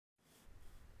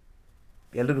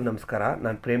ಎಲ್ರಿಗೂ ನಮಸ್ಕಾರ.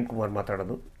 ನಾನು ಪ್ರೇಮ್ ಕುಮಾರ್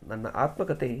ಮಾತಾಡೋದು. ನನ್ನ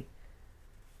ಆತ್ಮಕಥೆ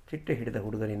ಚಿಟ್ಟೆ ಹಿಡಿದ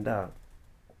ಹುಡುಗನಿಂದ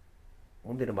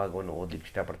ಮುಂದಿನ ಭಾಗವನ್ನು ಓದಲಿಕ್ಕೆ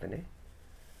ಇಷ್ಟಪಡ್ತೇನೆ.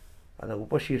 ಅದರ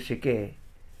ಉಪಶೀರ್ಷಿಕೆ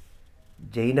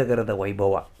ಜಯನಗರದ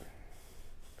ವೈಭವ.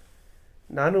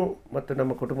 ನಾನು ಮತ್ತು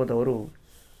ನಮ್ಮ ಕುಟುಂಬದವರು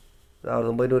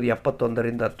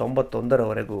 1971ರಿಂದ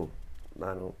 91ರವರೆಗೂ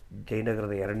ನಾನು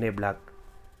ಜಯನಗರದ 2ನೇ ಬ್ಲಾಕ್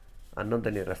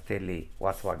 11ನೇ ರಸ್ತೆಯಲ್ಲಿ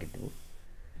ವಾಸವಾಗಿದ್ದೆವು.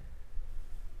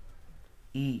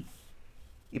 ಈ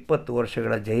 20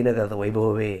 ವರ್ಷಗಳ ಜಯನಗರದ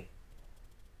ವೈಭವವೇ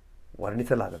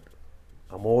ವರ್ಣಿಸಲಾಗದು.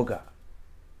 ಅಮೋಘ,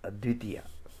 ಅದ್ವಿತೀಯ.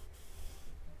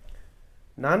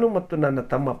 ನಾನು ಮತ್ತು ನನ್ನ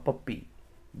ತಮ್ಮ ಪಪ್ಪಿ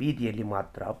ಬೀದಿಯಲ್ಲಿ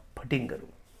ಮಾತ್ರ ಫಟಿಂಗರು.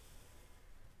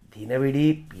 ದಿನವಿಡೀ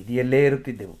ಬೀದಿಯಲ್ಲೇ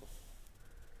ಇರುತ್ತಿದ್ದೆವು.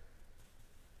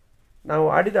 ನಾವು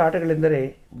ಆಡಿದ ಆಟಗಳೆಂದರೆ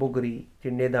ಬುಗುರಿ,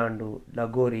 ಚಿಣ್ಣೆದಾಂಡು,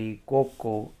 ಲಗೋರಿ,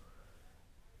 ಖೋಖೋ,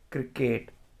 ಕ್ರಿಕೆಟ್,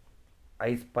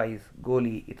 ಐಸ್ ಪೈಸ್,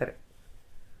 ಗೋಲಿ ಇತರೆ.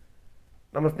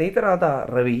 ನಮ್ಮ ಸ್ನೇಹಿತರಾದ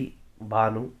ರವಿ,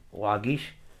 ಭಾನು, ವಾಗೀಶ್,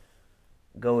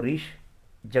 ಗೌರೀಶ್,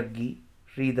 ಜಗ್ಗಿ,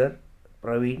 ಶ್ರೀಧರ್,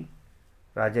 ಪ್ರವೀಣ್,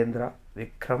 ರಾಜೇಂದ್ರ,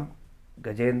 ವಿಕ್ರಮ್,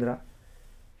 ಗಜೇಂದ್ರ,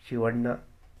 ಶಿವಣ್ಣ,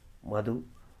 ಮಧು,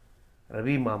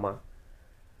 ರವಿ ಮಾಮ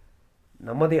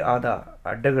ನಮ್ಮದೇ ಆದ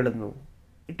ಅಡ್ಡಗಳನ್ನು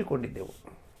ಇಟ್ಟುಕೊಂಡಿದ್ದೆವು.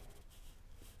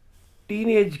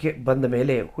 ಟೀನೇಜ್ಗೆ ಬಂದ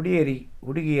ಮೇಲೆ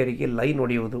ಹುಡುಗಿಯರಿಗೆ ಲೈನ್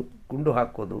ಹೊಡೆಯುವುದು, ಗುಂಡು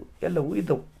ಹಾಕೋದು ಎಲ್ಲವೂ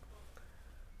ಇದ್ದವು.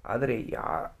 ಆದರೆ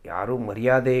ಯಾರೂ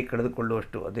ಮರ್ಯಾದೆ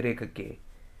ಕಳೆದುಕೊಳ್ಳುವಷ್ಟು ಅತಿರೇಕಕ್ಕೆ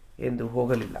ಎಂದು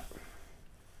ಹೋಗಲಿಲ್ಲ.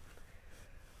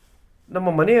 ನಮ್ಮ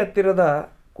ಮನೆ ಹತ್ತಿರದ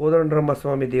ಕೋದಂಡರಾಮ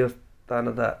ಸ್ವಾಮಿ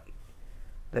ದೇವಸ್ಥಾನದಲ್ಲಿ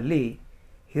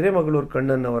ಹಿರೇಮಗಳೂರು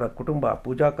ಕಣ್ಣನ್ನವರ ಕುಟುಂಬ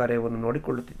ಪೂಜಾ ಕಾರ್ಯವನ್ನು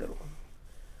ನೋಡಿಕೊಳ್ಳುತ್ತಿದ್ದರು.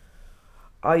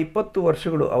 ಆ 20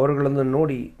 ವರ್ಷಗಳು ಅವರುಗಳನ್ನು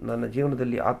ನೋಡಿ ನನ್ನ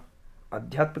ಜೀವನದಲ್ಲಿ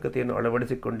ಆಧ್ಯಾತ್ಮಿಕತೆಯನ್ನು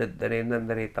ಅಳವಡಿಸಿಕೊಂಡಿದ್ದೇನೆ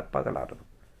ಎಂದರೆ ತಪ್ಪಾಗಲಾರದು.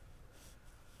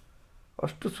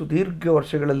 ಅಷ್ಟು ಸುದೀರ್ಘ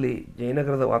ವರ್ಷಗಳಲ್ಲಿ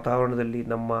ಜಯನಗರದ ವಾತಾವರಣದಲ್ಲಿ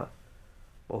ನಮ್ಮ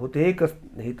ಬಹುತೇಕ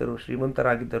ಸ್ನೇಹಿತರು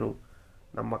ಶ್ರೀಮಂತರಾಗಿದ್ದರೂ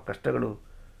ನಮ್ಮ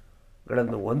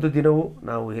ಕಷ್ಟಗಳನ್ನು ಒಂದು ದಿನವೂ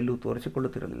ನಾವು ಎಲ್ಲೂ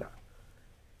ತೋರಿಸಿಕೊಳ್ಳುತ್ತಿರಲಿಲ್ಲ.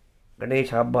 ಗಣೇಶ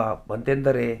ಹಬ್ಬ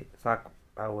ಬಂತೆಂದರೆ ಸಾಕು,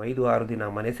 ನಾವು 5-6 ದಿನ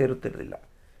ಮನೆ ಸೇರುತ್ತಿರಲಿಲ್ಲ.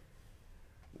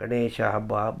 ಗಣೇಶ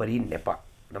ಹಬ್ಬ ಬರೀ ನೆಪ.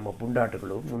 ನಮ್ಮ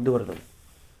ಪುಂಡಾಟಗಳು ಮುಂದುವರೆದವು.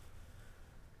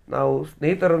 ನಾವು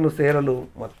ಸ್ನೇಹಿತರನ್ನು ಸೇರಲು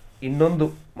ಇನ್ನೊಂದು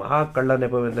ಮಹಾಕಳ್ಳ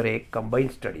ನೆಪವೆಂದರೆ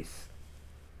ಕಂಬೈನ್ ಸ್ಟಡೀಸ್.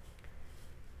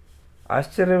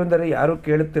 ಆಶ್ಚರ್ಯವೆಂದರೆ ಯಾರೂ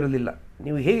ಕೇಳುತ್ತಿರಲಿಲ್ಲ,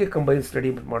 ನೀವು ಹೇಗೆ ಕಂಬೈನ್ ಸ್ಟಡಿ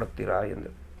ಮಾಡುತ್ತೀರಾ ಎಂದು.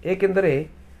 ಏಕೆಂದರೆ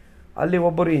ಅಲ್ಲಿ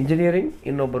ಒಬ್ಬರು ಇಂಜಿನಿಯರಿಂಗ್,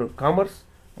 ಇನ್ನೊಬ್ಬರು ಕಾಮರ್ಸ್,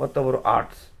 ಮತ್ತೊಬ್ಬರು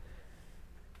ಆರ್ಟ್ಸ್.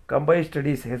 ಕಂಬೈನ್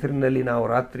ಸ್ಟಡೀಸ್ ಹೆಸರಿನಲ್ಲಿ ನಾವು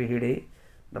ರಾತ್ರಿ ಹಿಡೇ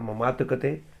ನಮ್ಮ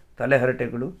ಮಾತುಕತೆ,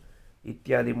 ತಲೆಹರಟೆಗಳು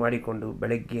ಇತ್ಯಾದಿ ಮಾಡಿಕೊಂಡು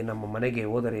ಬೆಳಗ್ಗೆ ನಮ್ಮ ಮನೆಗೆ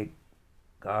ಹೋದರೆ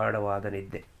ಗಾಢವಾದ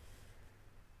ನಿದ್ದೆ.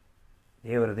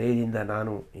 ದೇವರ ದಯದಿಂದ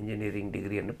ನಾನು ಇಂಜಿನಿಯರಿಂಗ್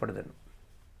ಡಿಗ್ರಿಯನ್ನು ಪಡೆದನು.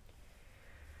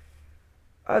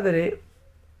 ಆದರೆ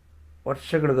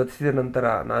ವರ್ಷಗಳು ಗತಿಸಿದ ನಂತರ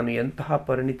ನಾನು ಎಂತಹ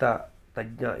ಪರಿಣಿತ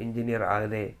ತಜ್ಞ ಇಂಜಿನಿಯರ್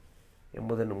ಆಗದೆ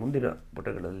ಎಂಬುದನ್ನು ಮುಂದಿನ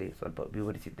ಪುಟಗಳಲ್ಲಿ ಸ್ವಲ್ಪ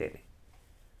ವಿವರಿಸಿದ್ದೇನೆ.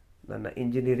 ನನ್ನ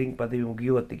ಇಂಜಿನಿಯರಿಂಗ್ ಪದವಿ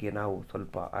ಮುಗಿಯುವತ್ತಿಗೆ ನಾವು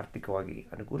ಸ್ವಲ್ಪ ಆರ್ಥಿಕವಾಗಿ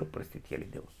ಅನುಕೂಲ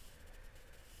ಪರಿಸ್ಥಿತಿಯಲ್ಲಿದ್ದೆವು.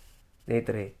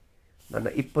 ಸ್ನೇಹಿತರೆ, ನನ್ನ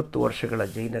 20 ವರ್ಷಗಳ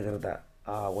ಜಯನಗರದ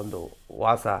ಆ ಒಂದು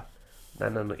ವಾಸ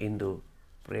ನನ್ನನ್ನು ಇಂದು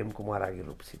ಪ್ರೇಮ್ ಕುಮಾರ್ ಆಗಿ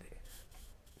ರೂಪಿಸಿದೆ.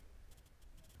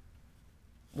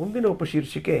 ಮುಂದಿನ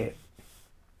ಉಪಶೀರ್ಷಿಕೆ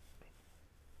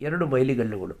 2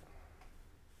 ಮೈಲಿಗಲ್ಲುಗಳು.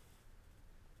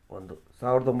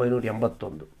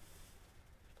 1981.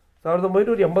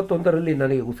 1981ರಲ್ಲಿ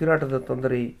ನನಗೆ ಉಸಿರಾಟದ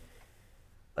ತೊಂದರೆ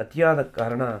ಅತಿಯಾದ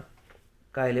ಕಾರಣ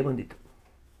ಕಾಯಿಲೆ ಬಂದಿತು.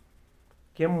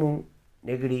 ಕೆಮ್ಮು,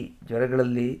 ನೆಗಡಿ,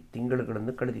 ಜ್ವರಗಳಲ್ಲಿ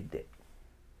ತಿಂಗಳುಗಳನ್ನು ಕಳೆದಿದ್ದೆ.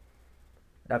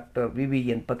 ಡಾಕ್ಟರ್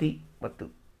VVN ಪತಿ ಮತ್ತು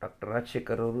ಡಾಕ್ಟರ್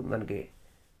ರಾಜಶೇಖರ್ ಅವರು ನನಗೆ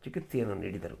ಚಿಕಿತ್ಸೆಯನ್ನು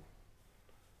ನೀಡಿದರು.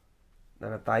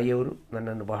 ನನ್ನ ತಾಯಿಯವರು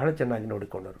ನನ್ನನ್ನು ಬಹಳ ಚೆನ್ನಾಗಿ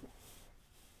ನೋಡಿಕೊಂಡರು.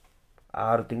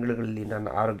 6 ತಿಂಗಳುಗಳಲ್ಲಿ ನನ್ನ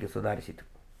ಆರೋಗ್ಯ ಸುಧಾರಿಸಿತು.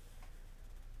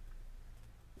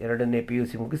 2ನೇ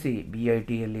PUC ಮುಗಿಸಿ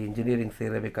BITಯಲ್ಲಿ ಇಂಜಿನಿಯರಿಂಗ್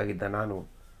ಸೇರಬೇಕಾಗಿದ್ದ ನಾನು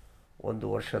 1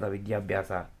 ವರ್ಷದ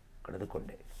ವಿದ್ಯಾಭ್ಯಾಸ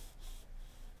ಕಳೆದುಕೊಂಡೆ.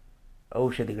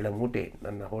 ಔಷಧಿಗಳ ಮೂಟೆ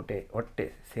ನನ್ನ ಹೊಟ್ಟೆ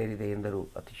ಸೇರಿದೆ ಎಂದರೂ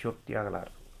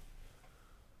ಅತಿಶಯೋಕ್ತಿಯಾಗಲಾರದು.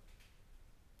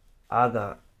 ಆಗ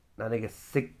ನನಗೆ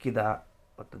ಸಿಕ್ಕಿದ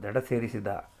ಮತ್ತು ದಡ ಸೇರಿಸಿದ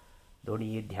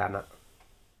ದೋಣಿಯೇ ಧ್ಯಾನ.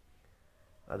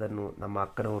 ಅದನ್ನು ನಮ್ಮ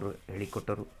ಅಕ್ಕನವರು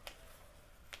ಹೇಳಿಕೊಟ್ಟರು.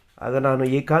 ಆಗ ನಾನು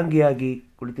ಏಕಾಂಗಿಯಾಗಿ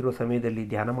ಕುಳಿತಿರುವ ಸಮಯದಲ್ಲಿ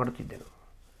ಧ್ಯಾನ ಮಾಡುತ್ತಿದ್ದೆನು.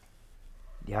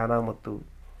 ಧ್ಯಾನ ಮತ್ತು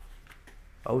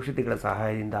ಔಷಧಿಗಳ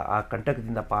ಸಹಾಯದಿಂದ ಆ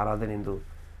ಕಂಟಕದಿಂದ ಪಾರಾದನೆಂದು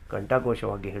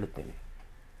ಕಂಠಘೋಷವಾಗಿ ಹೇಳುತ್ತೇನೆ.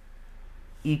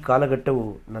 ಈ ಕಾಲಘಟ್ಟವು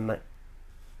ನನ್ನ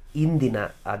ಇಂದಿನ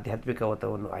ಆಧ್ಯಾತ್ಮಿಕ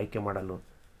ಪಥವನ್ನು ಆಯ್ಕೆ ಮಾಡಲು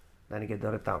ನನಗೆ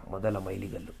ದೊರೆತ ಮೊದಲ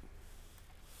ಮೈಲಿಗಲ್ಲು.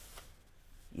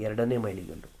 2ನೇ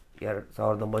ಮೈಲಿಗಲ್ಲು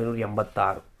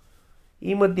 1986.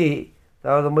 ಈ ಮಧ್ಯೆ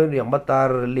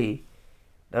 1986ರಲ್ಲಿ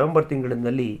ನವೆಂಬರ್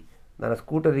ತಿಂಗಳಿನಲ್ಲಿ ನನ್ನ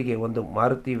ಸ್ಕೂಟರಿಗೆ ಒಂದು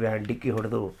ಮಾರುತಿ ವ್ಯಾನ್ ಡಿಕ್ಕಿ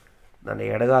ಹೊಡೆದು ನನ್ನ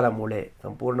ಎಡಗಾಲ ಮೂಳೆ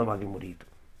ಸಂಪೂರ್ಣವಾಗಿ ಮುರಿಯಿತು.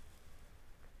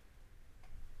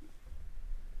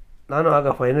 ನಾನು ಆಗ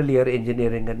ಫೈನಲ್ ಇಯರ್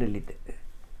ಇಂಜಿನಿಯರಿಂಗನ್ನಲ್ಲಿದ್ದೆ.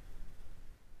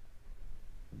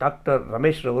 ಡಾಕ್ಟರ್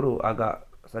ರಮೇಶ್ ರವರು ಆಗ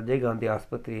ಸಂಜಯ್ ಗಾಂಧಿ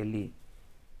ಆಸ್ಪತ್ರೆಯಲ್ಲಿ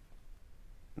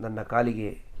ನನ್ನ ಕಾಲಿಗೆ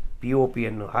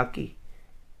POPಯನ್ನು ಹಾಕಿ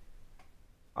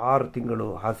 6 ತಿಂಗಳು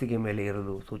ಹಾಸಿಗೆ ಮೇಲೆ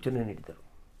ಇರಲು ಸೂಚನೆ ನೀಡಿದರು.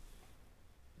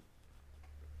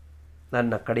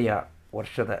 ನನ್ನ ಕಡೆಯ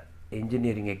ವರ್ಷದ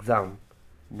ಇಂಜಿನಿಯರಿಂಗ್ ಎಕ್ಸಾಮ್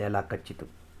ನೆಲ ಕಚ್ಚಿತು.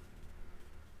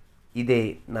 ಇದೇ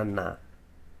ನನ್ನ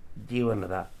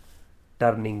ಜೀವನದ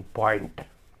ಟರ್ನಿಂಗ್ ಪಾಯಿಂಟ್.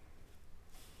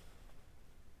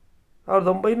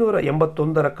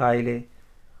 1981ರ ಕಾಯಿಲೆ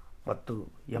ಮತ್ತು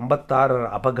 86ರ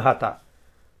ಅಪಘಾತ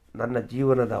ನನ್ನ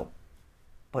ಜೀವನದ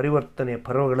ಪರಿವರ್ತನೆ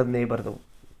ಪರ್ವಗಳನ್ನೇ ಬರೆದವು.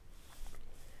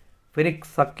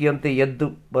 ಫಿನಿಕ್ಸ್ ಹಕ್ಕಿಯಂತೆ ಎದ್ದು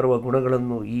ಬರುವ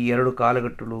ಗುಣಗಳನ್ನು ಈ 2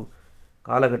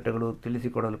 ಕಾಲಘಟ್ಟಗಳು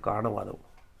ತಿಳಿಸಿಕೊಡಲು ಕಾರಣವಾದವು.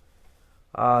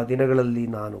 ಆ ದಿನಗಳಲ್ಲಿ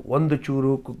ನಾನು ಒಂದು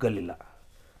ಚೂರು ಕುಗ್ಗಲಿಲ್ಲ.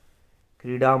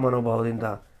 ಕ್ರೀಡಾ ಮನೋಭಾವದಿಂದ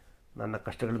ನನ್ನ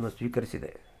ಕಷ್ಟಗಳನ್ನು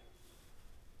ಸ್ವೀಕರಿಸಿದೆ.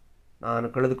 ನಾನು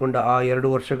ಕಳೆದುಕೊಂಡ ಆ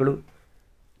 2 ವರ್ಷಗಳು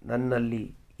ನನ್ನಲ್ಲಿ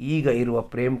ಈಗ ಇರುವ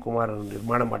ಪ್ರೇಮ್ ಕುಮಾರನ್ನು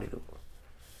ನಿರ್ಮಾಣ ಮಾಡಿದವು.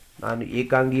 ನಾನು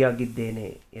ಏಕಾಂಗಿಯಾಗಿದ್ದೇನೆ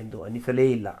ಎಂದು ಅನಿಸಲೇ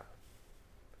ಇಲ್ಲ.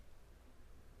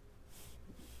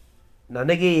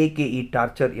 ನನಗೆ ಏಕೆ ಈ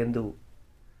ಟಾರ್ಚರ್ ಎಂದು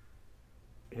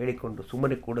ಹೇಳಿಕೊಂಡು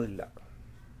ಸುಮ್ಮನೆ ಕೂಡಲಿಲ್ಲ.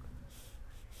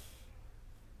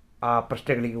 ಆ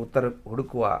ಪ್ರಶ್ನೆಗಳಿಗೆ ಉತ್ತರ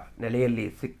ಹುಡುಕುವ ನೆಲೆಯಲ್ಲಿ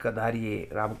ಸಿಕ್ಕ ದಾರಿಯೇ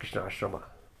ರಾಮಕೃಷ್ಣ ಆಶ್ರಮ.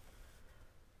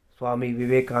 ಸ್ವಾಮಿ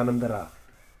ವಿವೇಕಾನಂದರ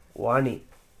ವಾಣಿ,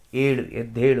 ಏಳು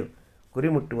ಎದ್ದೇಳು, ಗುರಿ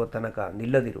ಮುಟ್ಟುವ ತನಕ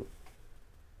ನಿಲ್ಲದಿರು,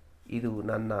 ಇದು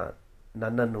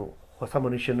ನನ್ನನ್ನು ಹೊಸ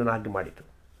ಮನುಷ್ಯನನ್ನಾಗಿ ಮಾಡಿತು.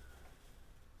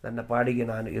 ನನ್ನ ಪಾಡಿಗೆ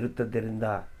ನಾನು ಇರುತ್ತದ್ದರಿಂದ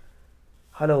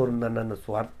ಹಲವರು ನನ್ನನ್ನು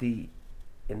ಸ್ವಾರ್ಥಿ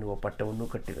ಎನ್ನುವ ಪಟ್ಟವನ್ನು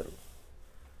ಕಟ್ಟಿದರು.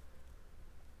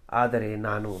 ಆದರೆ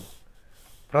ನಾನು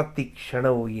ಪ್ರತಿ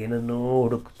ಕ್ಷಣವೂ ಏನನ್ನೋ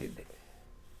ಹುಡುಕುತ್ತಿದ್ದೆ.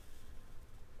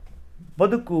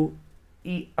 ಬದುಕು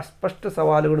ಈ ಅಸ್ಪಷ್ಟ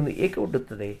ಸವಾಲುಗಳನ್ನು ಏಕೆ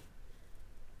ಹುಟ್ಟುತ್ತದೆ?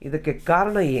 ಇದಕ್ಕೆ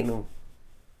ಕಾರಣ ಏನು?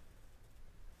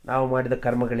 ನಾವು ಮಾಡಿದ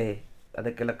ಕರ್ಮಗಳೇ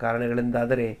ಅದಕ್ಕೆಲ್ಲ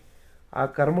ಕಾರಣಗಳೆಂದಾದರೆ ಆ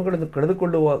ಕರ್ಮಗಳನ್ನು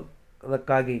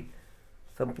ಕಳೆದುಕೊಳ್ಳುವುದಕ್ಕಾಗಿ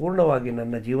ಸಂಪೂರ್ಣವಾಗಿ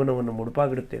ನನ್ನ ಜೀವನವನ್ನು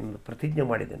ಮುಡುಪಾಗಿಡುತ್ತೇನೆ ಎಂದು ಪ್ರತಿಜ್ಞೆ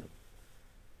ಮಾಡಿದೆನು.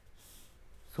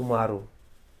 ಸುಮಾರು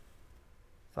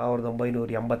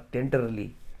 1988ರಲ್ಲಿ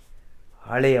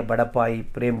ಹಳೆಯ ಬಡಪಾಯಿ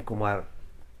ಪ್ರೇಮ್ ಕುಮಾರ್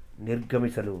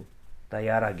ನಿರ್ಗಮಿಸಲು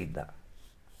ತಯಾರಾಗಿದ್ದ.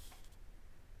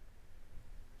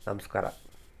 ನಮಸ್ಕಾರ.